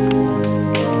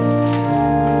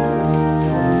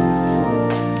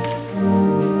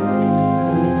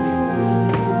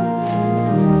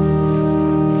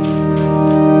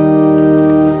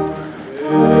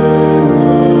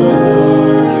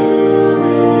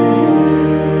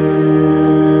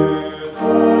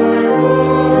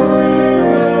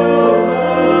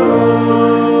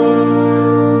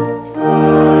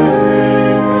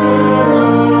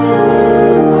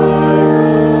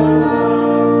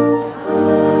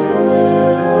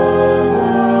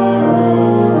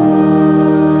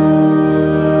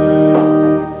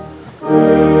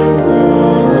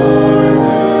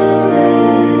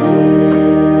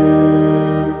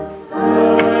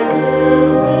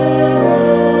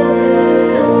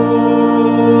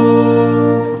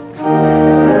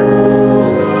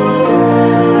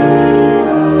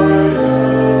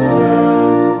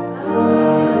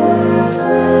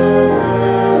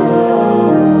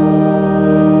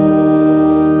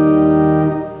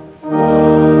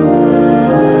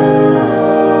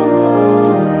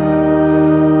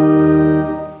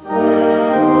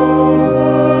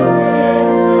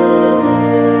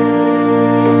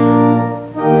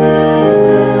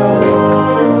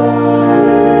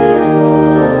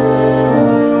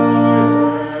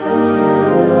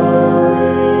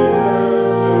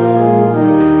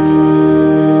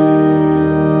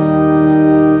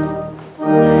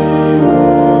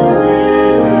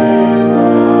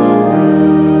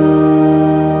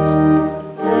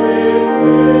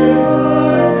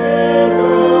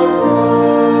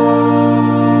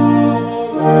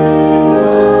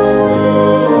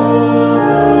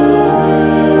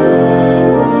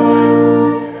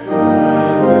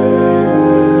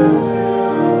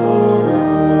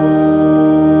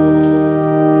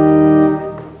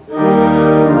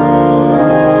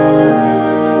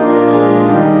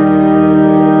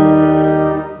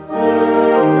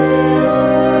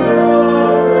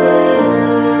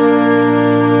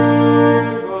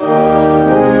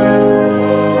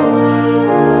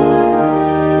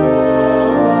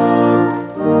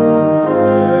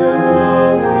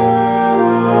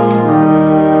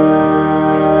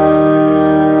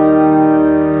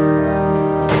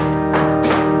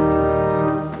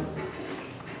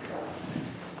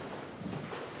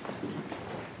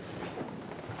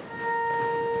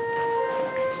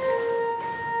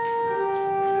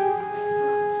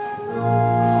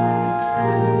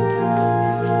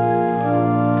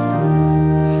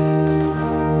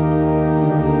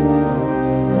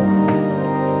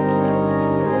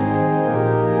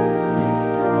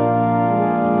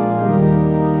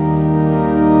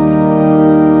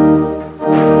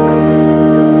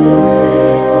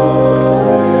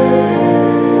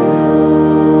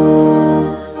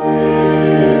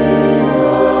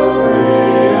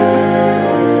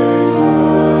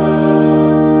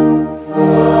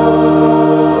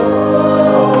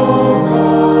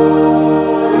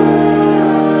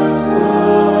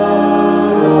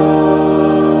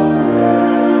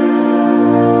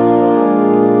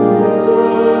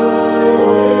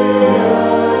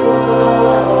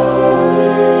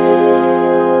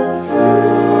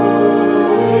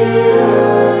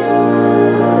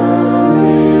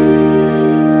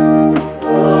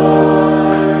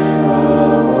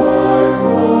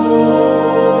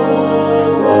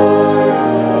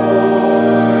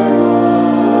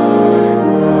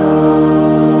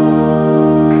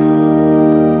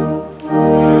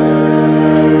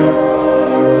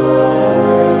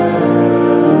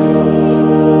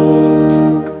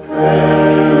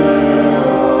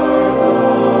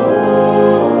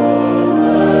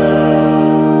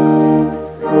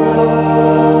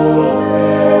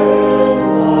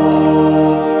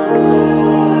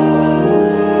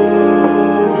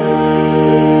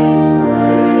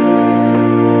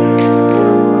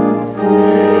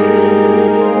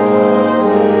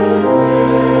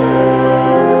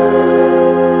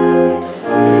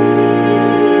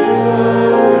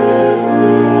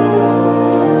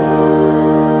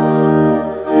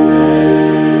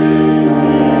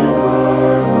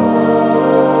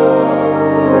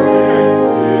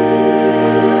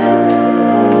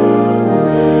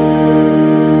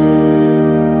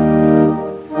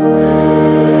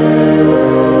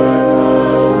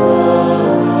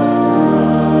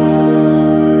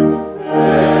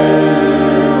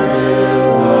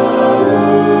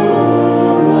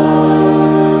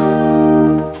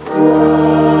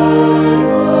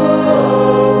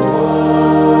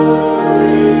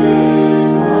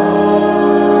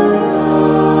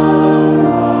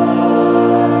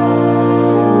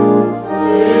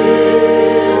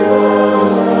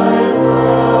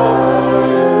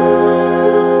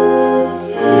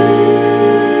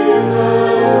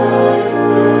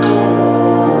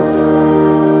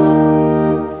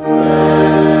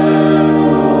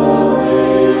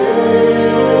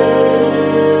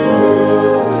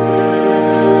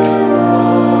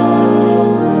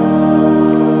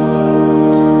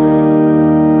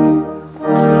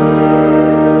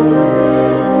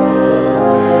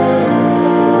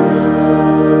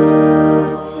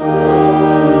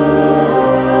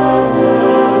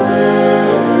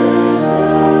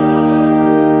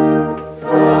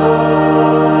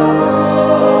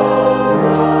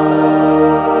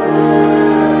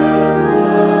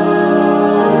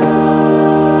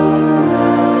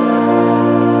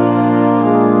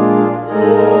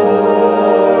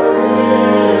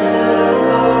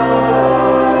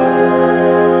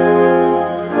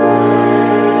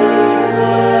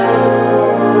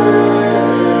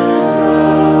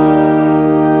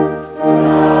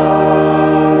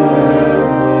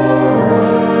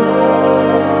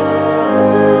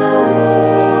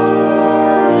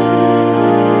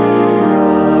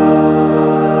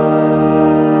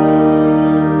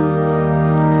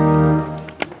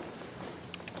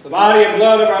 body and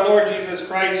blood of our Lord Jesus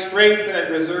Christ strengthen and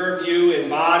preserve you in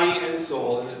body and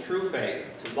soul in the true faith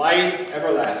to life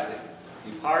everlasting.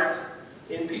 Depart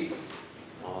in peace.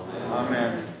 Amen.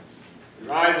 Amen.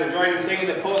 Rise and join in singing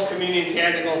the post-communion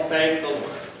canticle, Thank the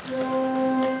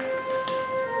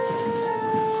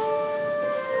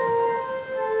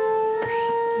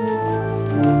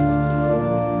Lord.